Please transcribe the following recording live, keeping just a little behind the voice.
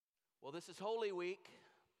Well, this is Holy Week.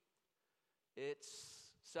 It's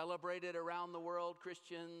celebrated around the world.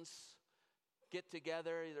 Christians get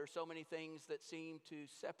together. There are so many things that seem to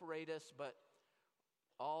separate us, but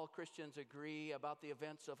all Christians agree about the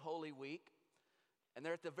events of Holy Week. And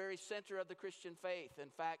they're at the very center of the Christian faith. In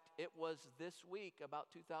fact, it was this week,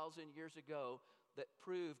 about 2,000 years ago, that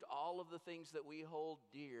proved all of the things that we hold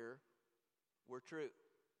dear were true.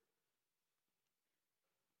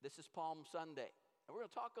 This is Palm Sunday. And we're going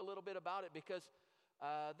to talk a little bit about it because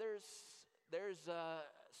there's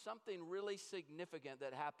something really significant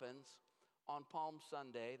that happens on Palm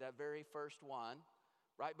Sunday, that very first one,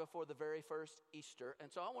 right before the very first Easter. And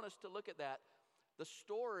so I want us to look at that. The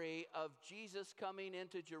story of Jesus coming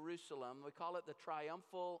into Jerusalem, we call it the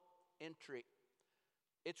triumphal entry.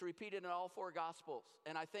 It's repeated in all four Gospels,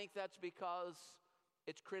 and I think that's because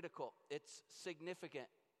it's critical, it's significant.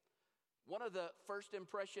 One of the first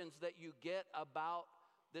impressions that you get about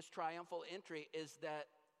this triumphal entry is that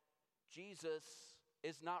Jesus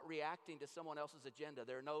is not reacting to someone else's agenda.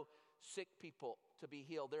 There are no sick people to be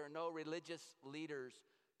healed. There are no religious leaders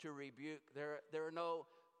to rebuke. There are no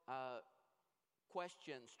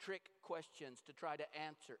trick questions to try to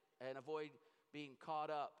answer and avoid being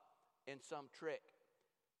caught up in some trick.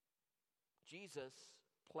 Jesus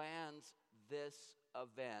plans this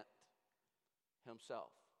event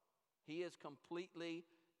himself. He is completely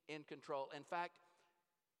in control. In fact,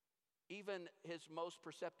 even his most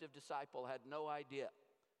perceptive disciple had no idea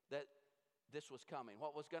that this was coming.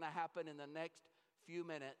 What was going to happen in the next few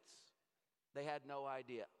minutes, they had no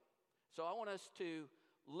idea. So I want us to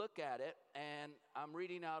look at it, and I'm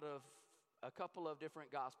reading out of a couple of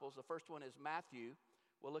different Gospels. The first one is Matthew.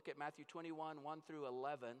 We'll look at Matthew 21, 1 through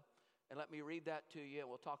 11, and let me read that to you, and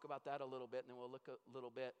we'll talk about that a little bit, and then we'll look a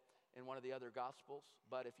little bit in one of the other Gospels.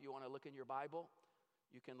 But if you want to look in your Bible,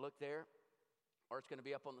 you can look there, or it's going to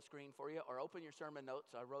be up on the screen for you, or open your sermon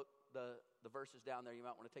notes. I wrote the verses down there. You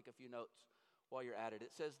might want to take a few notes while you're at it.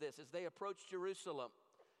 It says this: as they approached Jerusalem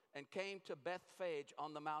and came to Bethphage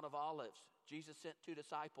on the Mount of Olives, Jesus sent two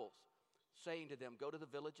disciples, saying to them, "Go to the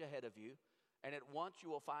village ahead of you, and at once you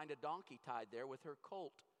will find a donkey tied there with her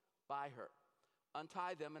colt by her.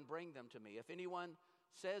 Untie them and bring them to me. If anyone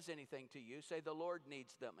says anything to you, say the Lord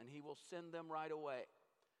needs them, and he will send them right away."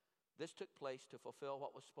 This took place to fulfill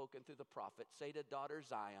what was spoken through the prophet. "Say to daughter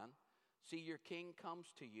Zion, see, your king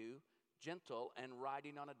comes to you, gentle and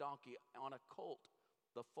riding on a donkey, on a colt,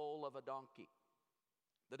 the foal of a donkey."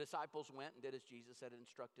 The disciples went and did as Jesus had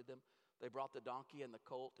instructed them. They brought the donkey and the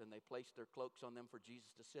colt, and they placed their cloaks on them for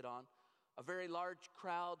Jesus to sit on. A very large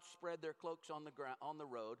crowd spread their cloaks on the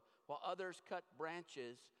road, while others cut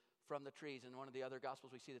branches from the trees. In one of the other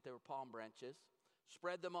Gospels, we see that they were palm branches.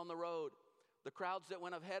 Spread them on the road. The crowds that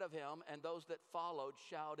went ahead of him and those that followed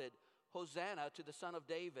shouted, "Hosanna to the Son of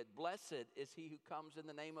David. Blessed is he who comes in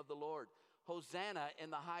the name of the Lord. Hosanna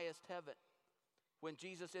in the highest heaven." When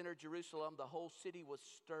Jesus entered Jerusalem, the whole city was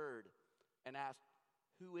stirred and asked,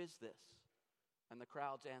 "Who is this?" And the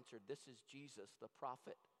crowds answered, "This is Jesus, the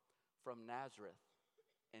prophet from Nazareth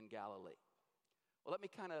in Galilee." Well, let me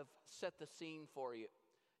kind of set the scene for you.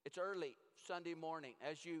 It's early Sunday morning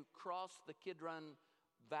as you cross the Kidron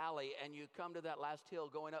Valley and you come to that last hill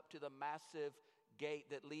going up to the massive gate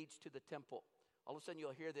that leads to the temple. All of a sudden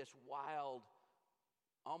you'll hear this wild,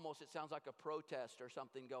 almost it sounds like a protest or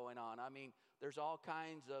something going on. I mean, there's all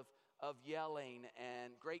kinds of yelling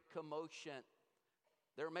and great commotion.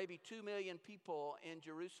 There are maybe 2 million people in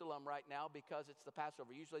Jerusalem right now because it's the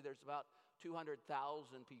Passover. Usually there's about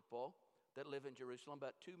 200,000 people that live in Jerusalem,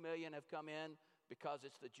 but 2 million have come in because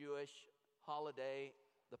it's the Jewish holiday,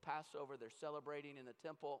 the Passover. They're celebrating in the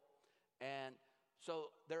temple. And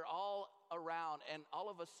so they're all around, and all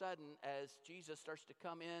of a sudden, as Jesus starts to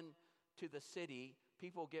come in to the city,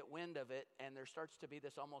 people get wind of it, and there starts to be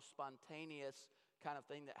this almost spontaneous kind of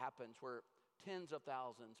thing that happens where tens of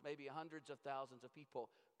thousands, maybe hundreds of thousands of people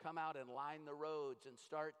come out and line the roads and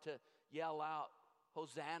start to yell out,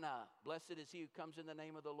 "Hosanna, blessed is he who comes in the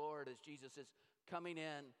name of the Lord," as Jesus is coming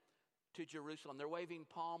in to Jerusalem. They're waving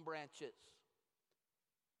palm branches,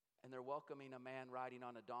 and they're welcoming a man riding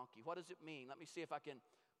on a donkey. What does it mean? Let me see if I can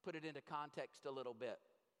put it into context a little bit.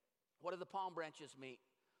 What do the palm branches mean?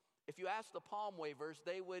 If you ask the palm wavers,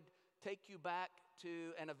 they would take you back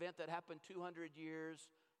to an event that happened 200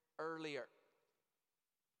 years earlier.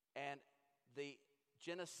 And the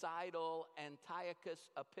genocidal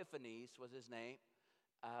Antiochus Epiphanes was his name.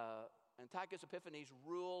 Antiochus Epiphanes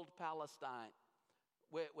ruled Palestine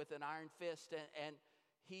with an iron fist, and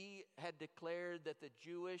he had declared that the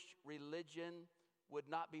Jewish religion would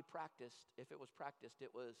not be practiced. If it was practiced,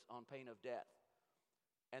 it was on pain of death.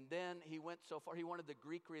 And then he went so far, he wanted the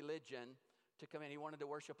Greek religion to come in. He wanted to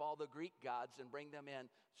worship all the Greek gods and bring them in.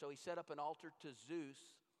 So he set up an altar to Zeus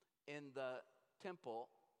in the temple,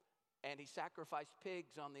 and he sacrificed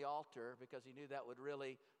pigs on the altar because he knew that would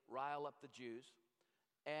really rile up the Jews.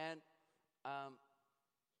 And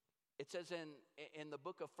it says in the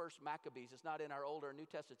book of First Maccabees, it's not in our Old or New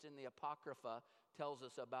Testament, it's in the Apocrypha, tells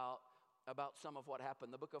us about some of what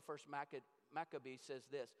happened. The book of First Maccabees says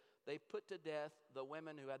this: they put to death the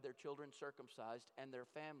women who had their children circumcised and their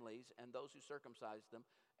families and those who circumcised them,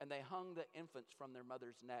 and they hung the infants from their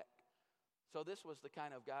mother's neck. So this was the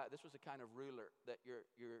kind of guy, this was the kind of ruler that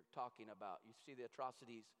you're talking about. You see the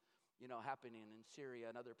atrocities, happening in Syria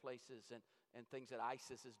and other places, and things that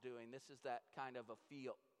ISIS is doing. This is that kind of a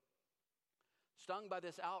feel. Stung by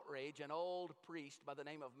this outrage, an old priest by the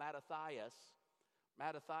name of Mattathias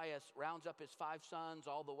rounds up his 5 sons,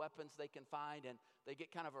 all the weapons they can find, and they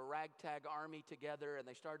get kind of a ragtag army together, and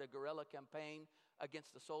they start a guerrilla campaign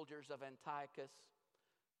against the soldiers of Antiochus.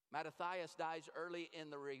 Mattathias dies early in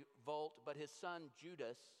the revolt, but his son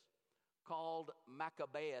Judas, called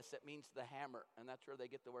Maccabeus, that means the hammer, and that's where they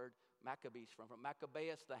get the word Maccabees from.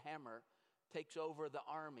 Maccabeus the hammer takes over the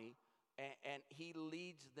army, and he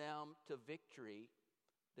leads them to victory,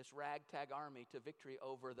 this ragtag army to victory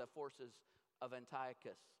over the forces of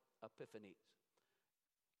Antiochus Epiphanes.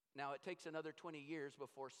 Now it takes another 20 years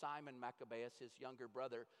before Simon Maccabeus, his younger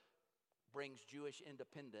brother, brings Jewish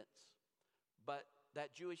independence. But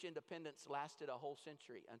that Jewish independence lasted a whole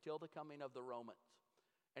century until the coming of the Romans.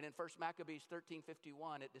 And in 1 Maccabees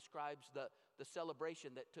 13:51, it describes the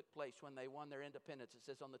celebration that took place when they won their independence. It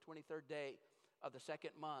says, on the 23rd day of the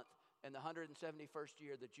 2nd month, in the 171st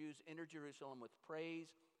year, the Jews entered Jerusalem with praise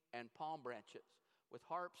and palm branches, with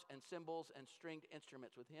harps and cymbals and stringed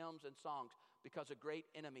instruments, with hymns and songs, because a great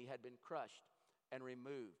enemy had been crushed and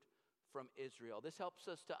removed from Israel. This helps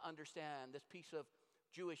us to understand this piece of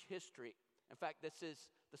Jewish history. In fact, this is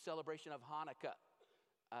the celebration of Hanukkah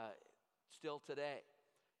still today.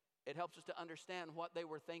 It helps us to understand what they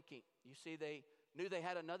were thinking. You see, they knew they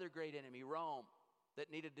had another great enemy, Rome,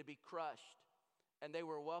 that needed to be crushed. And they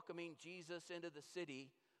were welcoming Jesus into the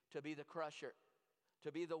city to be the crusher,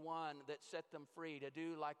 to be the one that set them free, to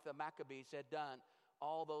do like the Maccabees had done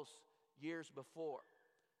all those years before.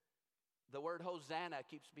 The word Hosanna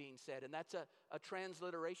keeps being said, and that's a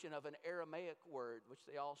transliteration of an Aramaic word, which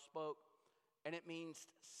they all spoke, and it means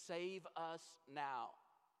save us now.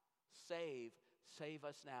 Save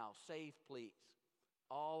us now. Save, please.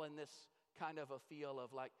 All in this kind of a feel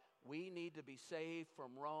of like, we need to be saved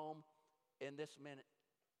from Rome in this minute.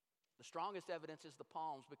 The strongest evidence is the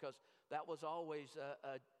palms, because that was always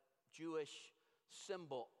a Jewish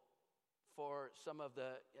symbol for some of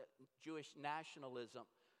the Jewish nationalism.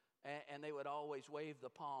 And they would always wave the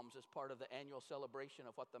palms as part of the annual celebration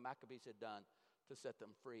of what the Maccabees had done to set them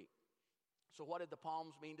free. So what did the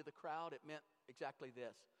palms mean to the crowd? It meant exactly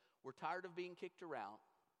this. We're tired of being kicked around.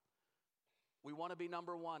 We want to be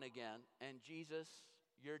number one again. And Jesus,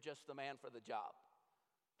 you're just the man for the job.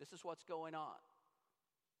 This is what's going on.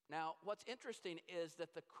 Now, what's interesting is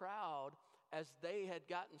that the crowd, as they had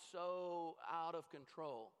gotten so out of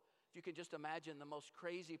control, if you can just imagine the most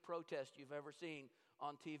crazy protest you've ever seen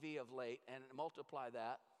on TV of late, and multiply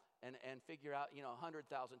that and figure out,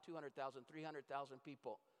 100,000, 200,000, 300,000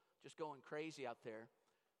 people just going crazy out there.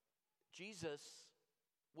 Jesus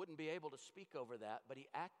wouldn't be able to speak over that, but he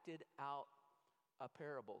acted out a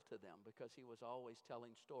parable to them because he was always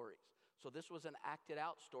telling stories. So this was an acted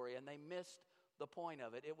out story, and they missed the point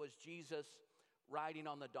of it. It was Jesus riding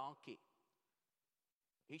on the donkey.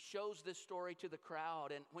 He shows this story to the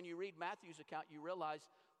crowd, and when you read Matthew's account, you realize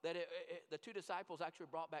that the 2 disciples actually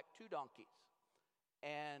brought back 2 donkeys.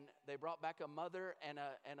 And they brought back a mother and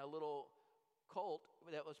a little colt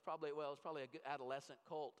that was probably a good adolescent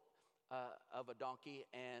colt of a donkey,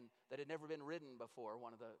 and that had never been ridden before,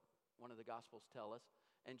 one of the Gospels tell us.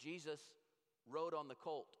 And Jesus rode on the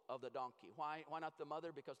colt of the donkey. Why not the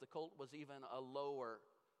mother? Because the colt was even a lower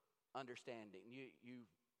understanding. You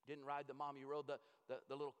didn't ride the mom, you rode the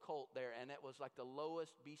little colt there, and it was like the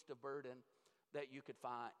lowest beast of burden that you could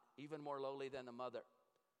find, even more lowly than the mother.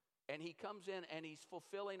 And he comes in and he's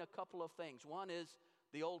fulfilling a couple of things. One is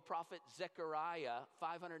the old prophet Zechariah,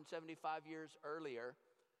 575 years earlier,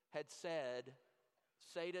 had said,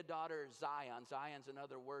 say to daughter Zion, Zion's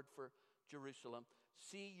another word for Jerusalem,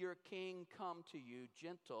 see your king come to you,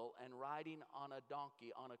 gentle and riding on a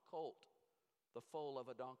donkey, on a colt, the foal of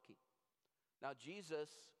a donkey. Now Jesus,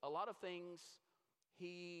 a lot of things,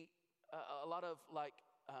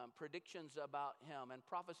 predictions about him and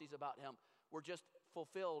prophecies about him were just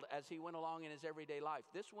fulfilled as he went along in his everyday life.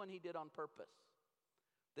 This one he did on purpose.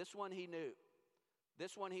 This one he knew.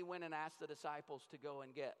 This one he went and asked the disciples to go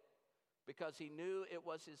and get because he knew it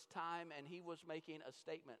was his time and he was making a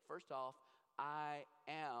statement. First off, I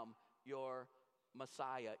am your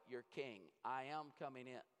Messiah, your King. I am coming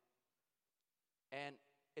in. And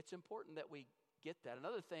it's important that we get that.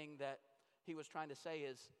 Another thing that he was trying to say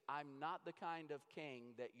is, I'm not the kind of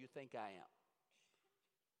king that you think I am.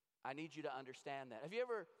 I need you to understand that. Have you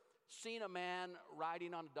ever seen a man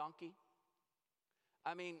riding on a donkey?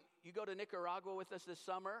 I mean, you go to Nicaragua with us this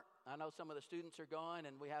summer. I know some of the students are going,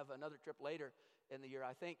 and we have another trip later in the year,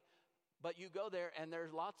 I think. But you go there, and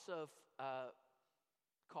there's lots of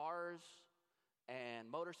cars and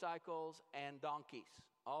motorcycles and donkeys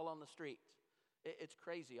all on the streets. It's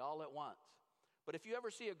crazy all at once. But if you ever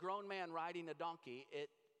see a grown man riding a donkey, it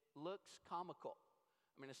looks comical.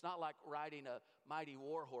 I mean, it's not like riding a mighty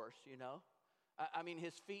war horse, you know. I mean,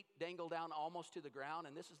 his feet dangle down almost to the ground,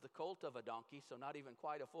 and this is the colt of a donkey, so not even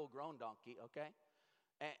quite a full-grown donkey, okay?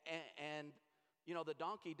 And you know, the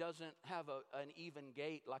donkey doesn't have an even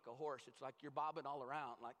gait like a horse. It's like you're bobbing all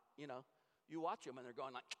around, like, you know, you watch them, and they're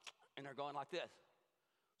going like this.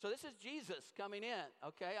 So this is Jesus coming in,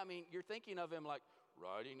 okay? I mean, you're thinking of him like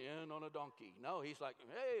riding in on a donkey. No, he's like,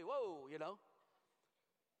 hey, whoa, you know.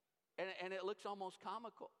 And it looks almost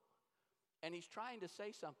comical. And he's trying to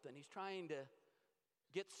say something. He's trying to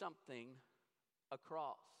get something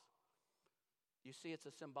across. You see, it's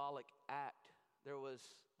a symbolic act. There was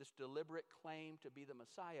this deliberate claim to be the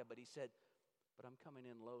Messiah, but he said, but I'm coming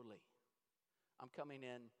in lowly. I'm coming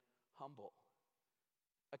in humble.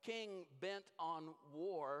 A king bent on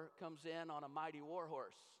war comes in on a mighty war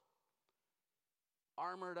horse,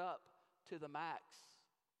 armored up to the max.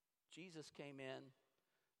 Jesus came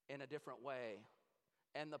in a different way.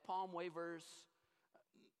 And the palm wavers,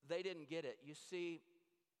 they didn't get it. You see,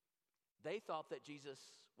 they thought that Jesus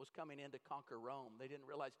was coming in to conquer Rome. They didn't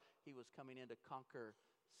realize he was coming in to conquer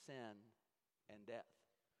sin and death.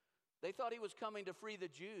 They thought he was coming to free the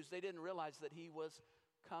Jews. They didn't realize that he was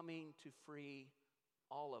coming to free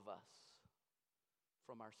all of us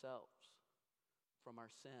from ourselves, from our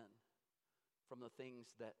sin, from the things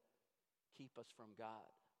that keep us from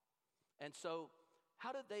God. And so,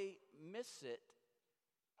 how did they miss it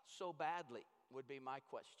so badly, would be my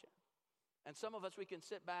question. And some of us, we can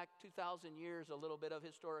sit back 2,000 years, a little bit of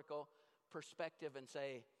historical perspective and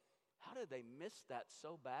say, how did they miss that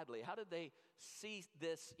so badly? How did they see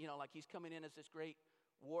this, you know, like he's coming in as this great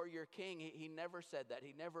warrior king? He never said that.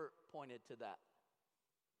 He never pointed to that.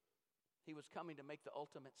 He was coming to make the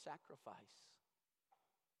ultimate sacrifice.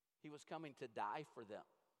 He was coming to die for them.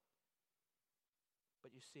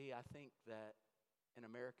 But you see, I think that in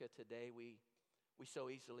America today, we so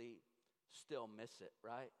easily still miss it,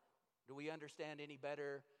 right? Do we understand any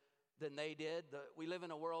better than they did? We live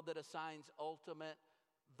in a world that assigns ultimate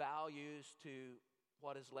values to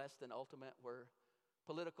what is less than ultimate, where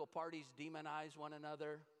political parties demonize one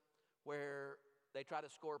another, where they try to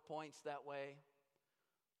score points that way,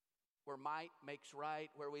 where might makes right,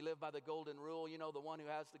 where we live by the golden rule, you know, the one who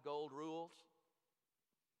has the gold rules.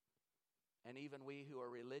 And even we who are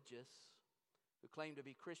religious, who claim to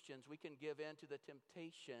be Christians, we can give in to the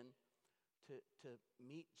temptation to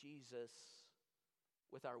meet Jesus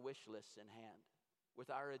with our wish lists in hand, with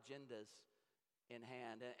our agendas in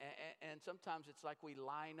hand. And sometimes it's like we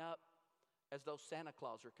line up as though Santa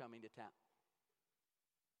Claus are coming to town.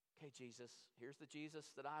 Okay, Jesus, here's the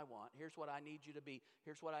Jesus that I want. Here's what I need you to be.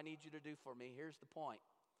 Here's what I need you to do for me. Here's the point.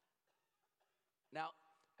 Now,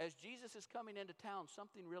 as Jesus is coming into town,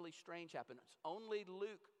 something really strange happens. Only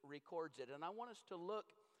Luke records it. And I want us to look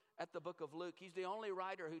at the book of Luke. He's the only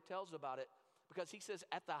writer who tells about it because he says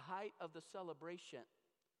at the height of the celebration,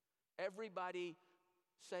 everybody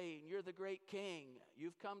saying, you're the great king.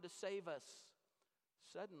 You've come to save us.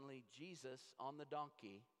 Suddenly, Jesus on the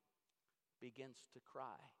donkey begins to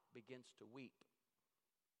cry, begins to weep.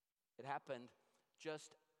 It happened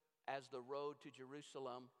just as the road to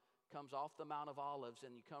Jerusalem comes off the Mount of Olives,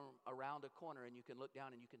 and you come around a corner and you can look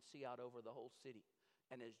down and you can see out over the whole city.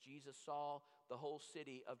 And as Jesus saw the whole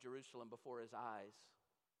city of Jerusalem before his eyes,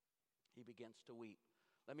 he begins to weep.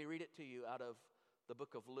 Let me read it to you out of the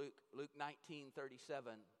book of Luke, Luke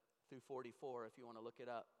 19:37 through 44, if you want to look it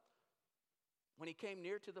up. When he came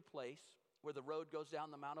near to the place where the road goes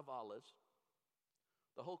down the Mount of Olives,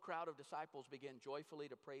 the whole crowd of disciples began joyfully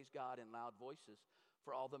to praise God in loud voices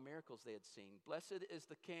for all the miracles they had seen. Blessed is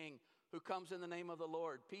the King who comes in the name of the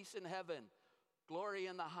Lord. Peace in heaven, glory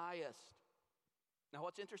in the highest. Now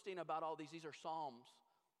what's interesting about all these are psalms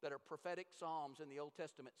that are prophetic psalms in the Old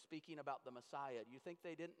Testament speaking about the Messiah. Do you think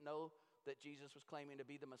they didn't know that Jesus was claiming to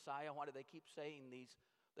be the Messiah? Why do they keep saying these?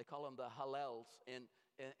 They call them the Hallels in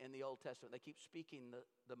in the Old Testament. They keep speaking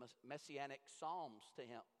the messianic psalms to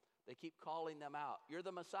him. They keep calling them out. You're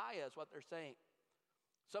the Messiah is what they're saying.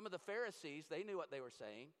 Some of the Pharisees, they knew what they were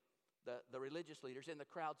saying. The religious leaders in the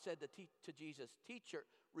crowd said to Jesus, "Teacher,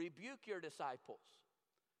 rebuke your disciples."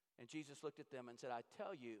 And Jesus looked at them and said, "I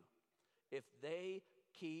tell you, if they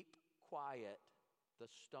keep quiet, the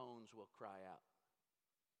stones will cry out."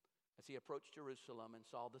 As he approached Jerusalem and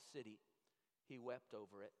saw the city, he wept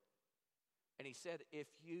over it. And he said, "If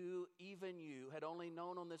you, even you, had only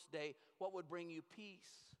known on this day what would bring you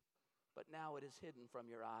peace, but now it is hidden from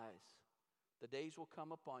your eyes. The days will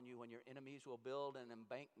come upon you when your enemies will build an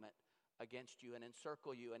embankment against you and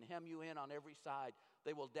encircle you and hem you in on every side.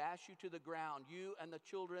 They will dash you to the ground, you and the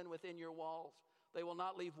children within your walls. They will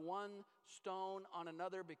not leave one stone on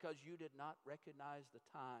another because you did not recognize the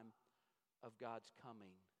time of God's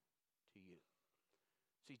coming to you."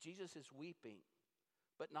 See, Jesus is weeping,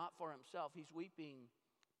 but not for himself. He's weeping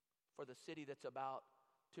for the city that's about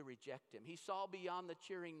to reject him. He saw beyond the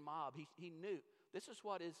cheering mob. He knew. This is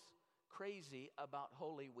what is crazy about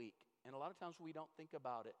Holy Week. And a lot of times we don't think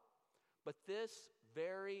about it. But this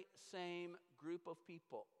very same group of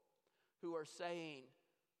people who are saying,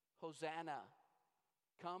 "Hosanna,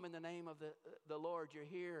 come in the name of the Lord. You're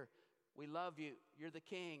here. We love you. You're the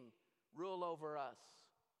king. Rule over us."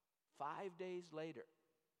 5 days later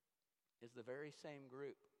is the very same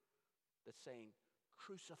group that's saying,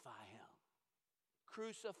 "Crucify him.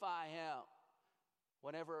 Crucify him."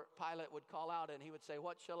 Whenever Pilate would call out and he would say,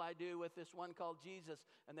 "What shall I do with this one called Jesus?"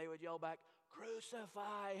 And they would yell back,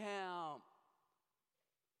 "Crucify him."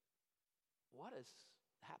 What is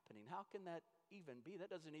happening? How can that even be? That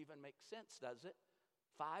doesn't even make sense, does it?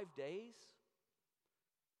 5 days?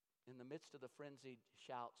 In the midst of the frenzied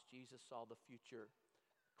shouts, Jesus saw the future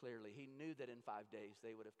clearly. He knew that in 5 days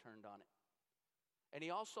they would have turned on it. And he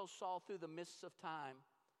also saw through the mists of time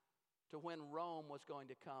to when Rome was going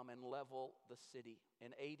to come and level the city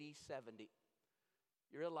in AD 70.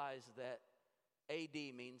 You realize that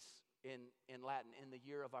AD means in Latin, in the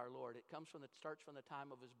year of our Lord. It starts from the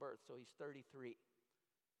time of his birth, so he's 33.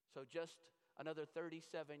 So just another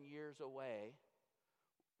 37 years away,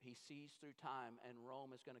 he sees through time, and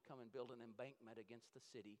Rome is going to come and build an embankment against the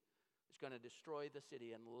city. It's going to destroy the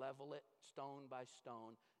city and level it stone by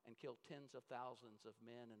stone and kill tens of thousands of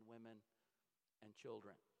men and women and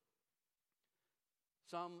children.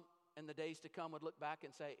 Some in the days to come would look back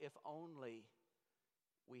and say, "If only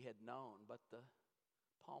we had known." But the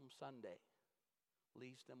Palm Sunday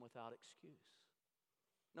leaves them without excuse.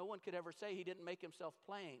 No one could ever say he didn't make himself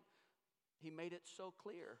plain. He made it so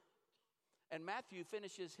clear. And Matthew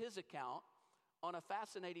finishes his account on a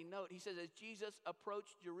fascinating note. He says, as Jesus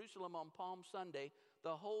approached Jerusalem on Palm Sunday,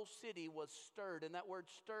 the whole city was stirred. And that word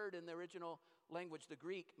stirred in the original language, the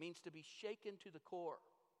Greek, means to be shaken to the core.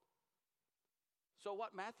 So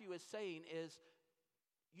what Matthew is saying is,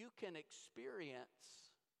 you can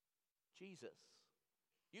experience Jesus.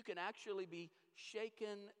 You can actually be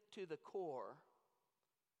shaken to the core.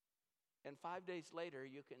 And 5 days later,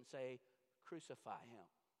 you can say, "Crucify him."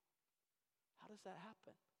 How does that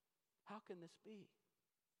happen? How can this be?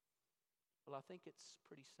 Well, I think it's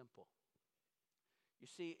pretty simple. You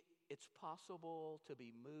see, it's possible to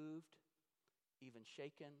be moved, even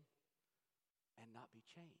shaken, and not be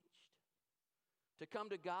changed. To come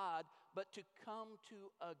to God, but to come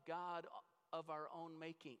to a God of our own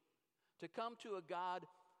making. To come to a God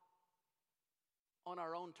on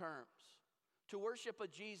our own terms. To worship a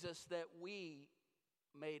Jesus that we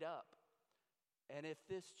made up. And if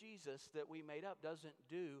this Jesus that we made up doesn't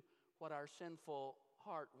do what our sinful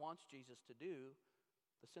heart wants Jesus to do,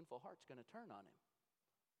 the sinful heart's going to turn on him.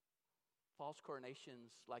 False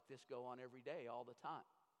coronations like this go on every day, all the time.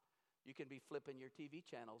 You can be flipping your TV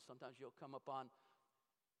channels. Sometimes you'll come upon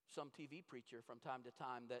some TV preacher from time to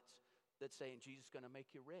time that's saying, Jesus is going to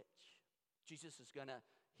make you rich. Jesus is going to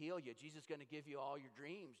heal you. Jesus is going to give you all your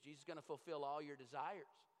dreams. Jesus is going to fulfill all your desires.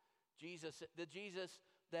 The Jesus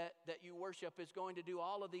that you worship is going to do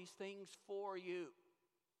all of these things for you.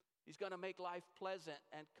 He's going to make life pleasant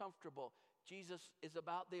and comfortable. Jesus is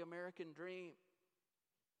about the American dream.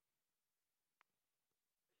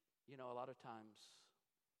 You know, a lot of times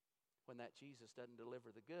when that Jesus doesn't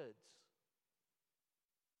deliver the goods,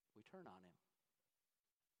 we turn on him.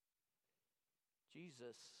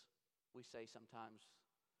 Jesus, we say sometimes,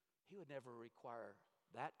 he would never require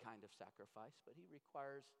that kind of sacrifice, but he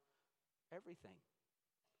requires everything.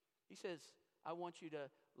 He says, I want you to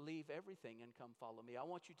leave everything and come follow me. I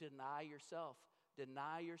want you to deny yourself.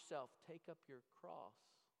 Deny yourself. Take up your cross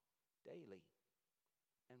daily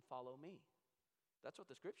and follow me. That's what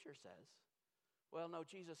the scripture says. Well, no,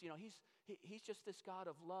 Jesus, he's just this God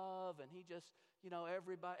of love, and he just,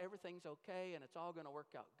 everything's okay, and it's all going to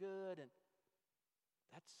work out good. And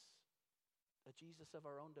that's a Jesus of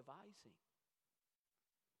our own devising.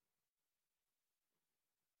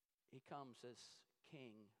 He comes as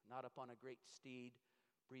king, not upon a great steed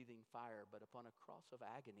breathing fire, but upon a cross of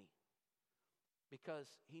agony, because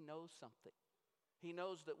he knows something. He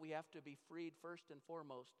knows that we have to be freed first and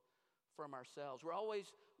foremost from ourselves. We're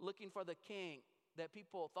always looking for the king that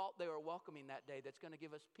people thought they were welcoming that day, that's going to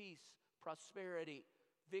give us peace, prosperity,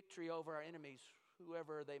 victory over our enemies,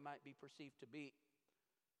 whoever they might be perceived to be.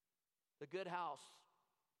 The good house,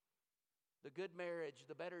 the good marriage,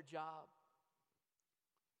 the better job.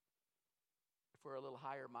 If we're a little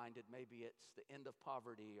higher minded, maybe it's the end of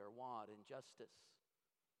poverty or want, injustice.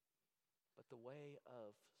 But the way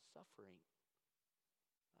of suffering,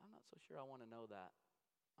 I'm not so sure I want to know that.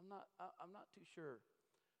 I'm not too sure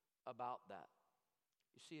about that.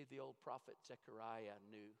 You see, the old prophet Zechariah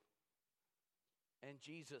knew, and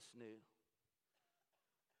Jesus knew.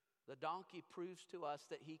 The donkey proves to us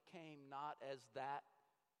that he came not as that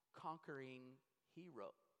conquering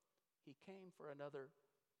hero. He came for another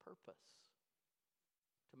purpose,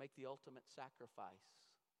 to make the ultimate sacrifice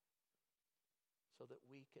so that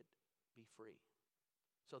we could be free,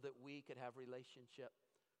 so that we could have relationship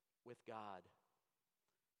with God.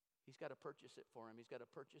 He's got to purchase it for him. He's got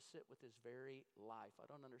to purchase it with his very life. I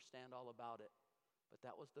don't understand all about it, but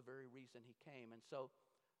that was the very reason he came. And so,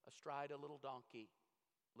 astride a little donkey,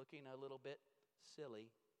 looking a little bit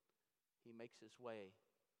silly, he makes his way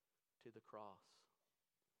to the cross.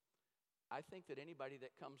 I think that anybody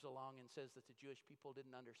that comes along and says that the Jewish people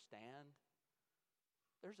didn't understand,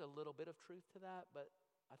 there's a little bit of truth to that, but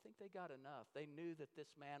I think they got enough. They knew that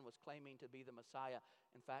this man was claiming to be the Messiah.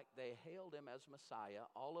 In fact, they hailed him as Messiah.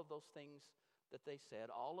 All of those things that they said,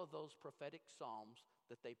 all of those prophetic psalms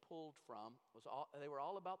that they pulled from, they were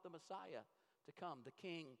all about the Messiah to come, the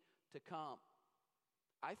King to come.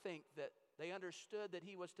 I think that they understood that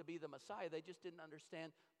he was to be the Messiah. They just didn't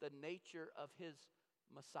understand the nature of his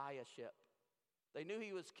Messiahship. They knew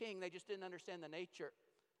he was king. They just didn't understand the nature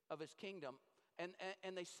of his kingdom.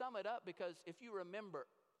 And they sum it up because if you remember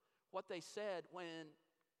what they said when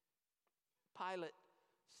Pilate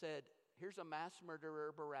said, here's a mass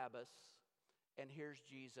murderer, Barabbas, and here's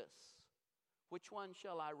Jesus. Which one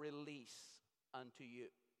shall I release unto you?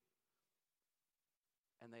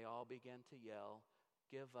 And they all began to yell,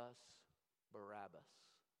 give us Barabbas.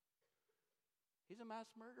 He's a mass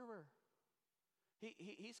murderer.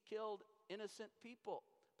 He's killed innocent people.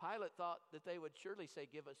 Pilate thought that they would surely say,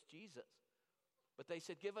 give us Jesus. But they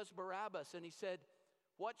said, give us Barabbas. And he said,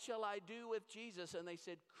 what shall I do with Jesus? And they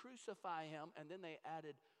said, crucify him. And then they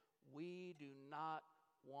added, we do not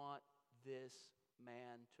want this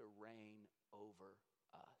man to reign over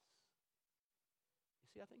us. You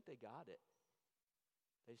see, I think they got it.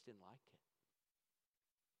 They just didn't like it.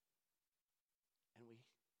 And we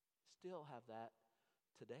still have that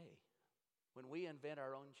today. When we invent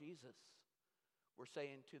our own Jesus, we're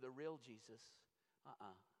saying to the real Jesus,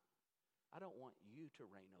 I don't want you to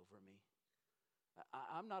reign over me.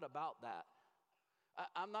 I'm not about that.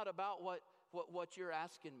 I'm not about what you're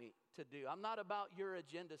asking me to do. I'm not about your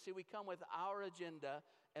agenda. See, we come with our agenda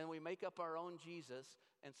and we make up our own Jesus.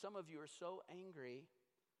 And some of you are so angry,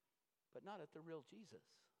 but not at the real Jesus,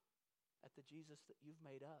 at the Jesus that you've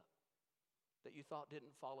made up, that you thought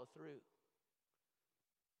didn't follow through.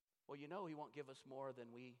 Well, you know he won't give us more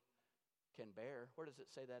than we can bear. Where does it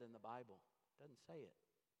say that in the Bible? It doesn't say it.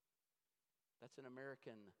 That's an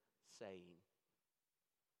American saying.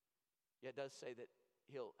 Yeah, it does say that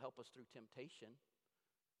he'll help us through temptation,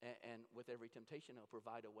 and with every temptation he'll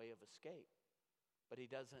provide a way of escape. But he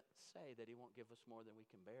doesn't say that he won't give us more than we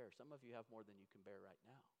can bear. Some of you have more than you can bear right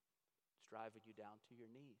now. It's driving you down to your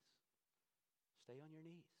knees. Stay on your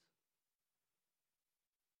knees.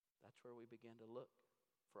 That's where we begin to look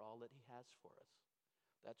for all that he has for us.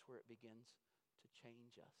 That's where it begins to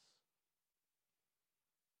change us.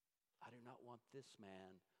 I do not want this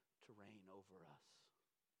man to reign over us.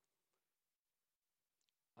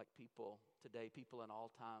 Like people today, people in all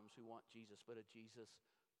times who want Jesus, but a Jesus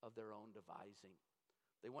of their own devising.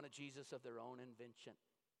 They want a Jesus of their own invention.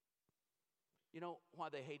 You know why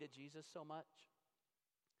they hated Jesus so much?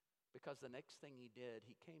 Because the next thing he did,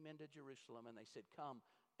 he came into Jerusalem and they said, come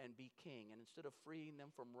and be king. And instead of freeing them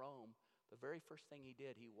from Rome, the very first thing he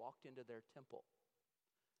did, he walked into their temple.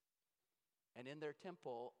 And in their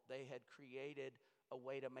temple, they had created a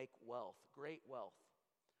way to make wealth, great wealth.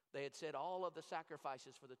 They had said all of the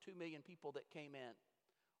sacrifices for the 2 million people that came in,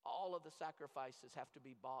 all of the sacrifices have to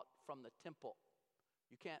be bought from the temple.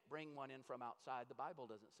 You can't bring one in from outside. The Bible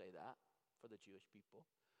doesn't say that for the Jewish people.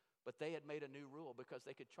 But they had made a new rule because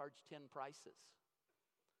they could charge 10 prices.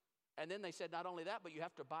 And then they said not only that, but you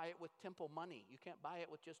have to buy it with temple money. You can't buy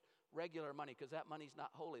it with just regular money because that money's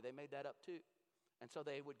not holy. They made that up too. And so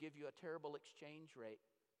they would give you a terrible exchange rate.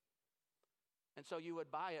 And so you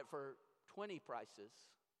would buy it for 20 prices,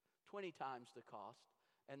 20 times the cost.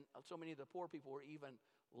 And so many of the poor people were even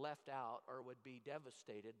left out or would be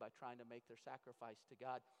devastated by trying to make their sacrifice to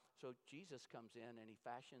God. So Jesus comes in and he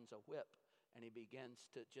fashions a whip and he begins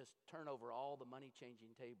to just turn over all the money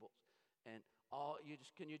changing tables. And all you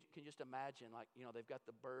can just imagine, like, you know, they've got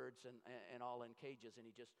the birds and all in cages, and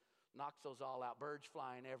he just knocks those all out, birds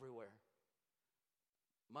flying everywhere,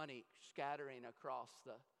 money scattering across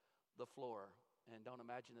the floor. And don't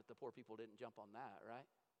imagine that the poor people didn't jump on that, right?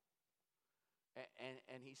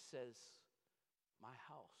 And he says, my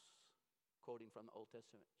house, quoting from the Old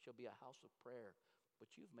Testament, shall be a house of prayer,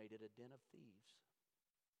 but you've made it a den of thieves.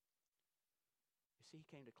 You see,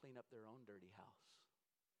 he came to clean up their own dirty house.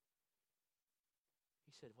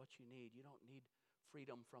 He said, what you don't need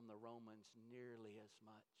freedom from the Romans nearly as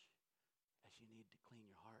much as you need to clean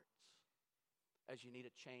your hearts, as you need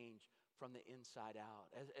a change from the inside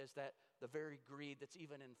out, as that the very greed that's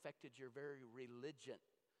even infected your very religion,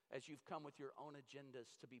 as you've come with your own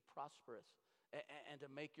agendas to be prosperous and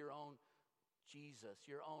to make your own Jesus,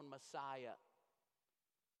 your own Messiah.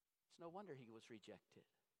 It's no wonder he was rejected.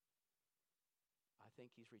 I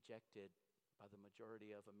think he's rejected by the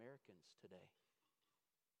majority of Americans today.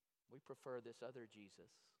 We prefer this other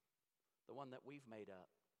Jesus, the one that we've made up.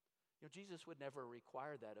 You know, Jesus would never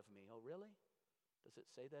require that of me. Oh, really? Does it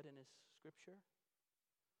say that in his scripture?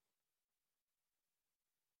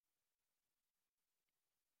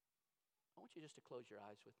 I want you just to close your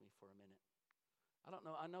eyes with me for a minute. I don't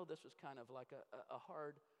know. I know this was kind of like a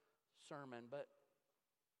hard sermon, but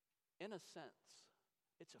in a sense,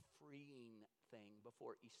 it's a freeing thing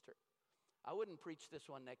before Easter. I wouldn't preach this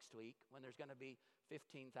one next week when there's going to be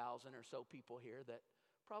 15,000 or so people here that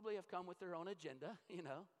probably have come with their own agenda, you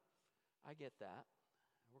know. I get that.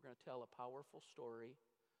 We're going to tell a powerful story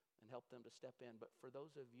and help them to step in. But for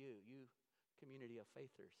those of you community of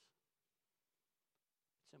faithers,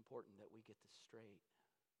 it's important that we get this straight.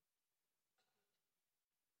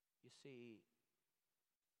 You see,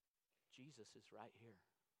 Jesus is right here.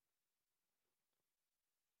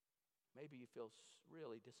 Maybe you feel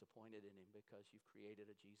really disappointed in him because you've created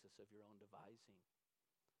a Jesus of your own devising.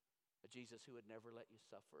 A Jesus who would never let you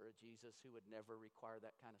suffer. A Jesus who would never require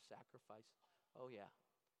that kind of sacrifice. Oh yeah,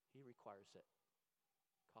 he requires it.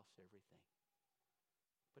 Costs everything.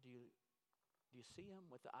 But do you see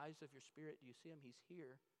him with the eyes of your spirit? Do you see him? He's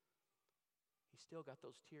here. He's still got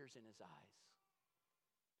those tears in his eyes.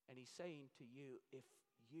 And he's saying to you, if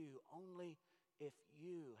you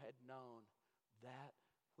had known that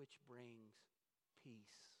which brings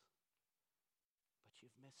peace, but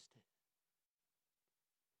you've missed it.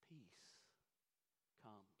 Peace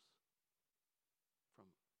comes from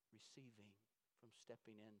receiving, from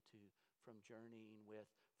stepping into, from journeying with,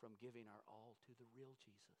 from giving our all to the real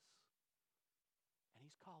Jesus. And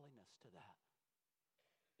he's calling us to that.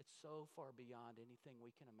 It's so far beyond anything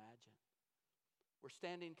we can imagine. We're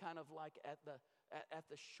standing kind of like at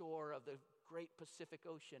the shore of the great Pacific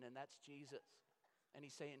Ocean, and that's Jesus. And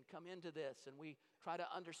he's saying, come into this. And we try to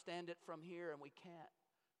understand it from here, and we can't.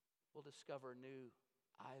 We'll discover new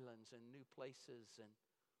islands and new places, and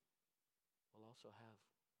we'll also have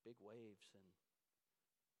big waves and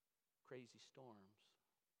crazy storms.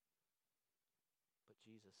 But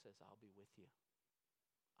Jesus says, I'll be with you.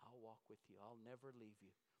 I'll walk with you. I'll never leave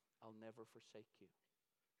you. I'll never forsake you.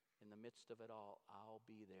 In the midst of it all, I'll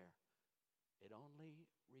be there. It only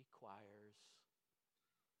requires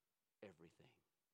everything.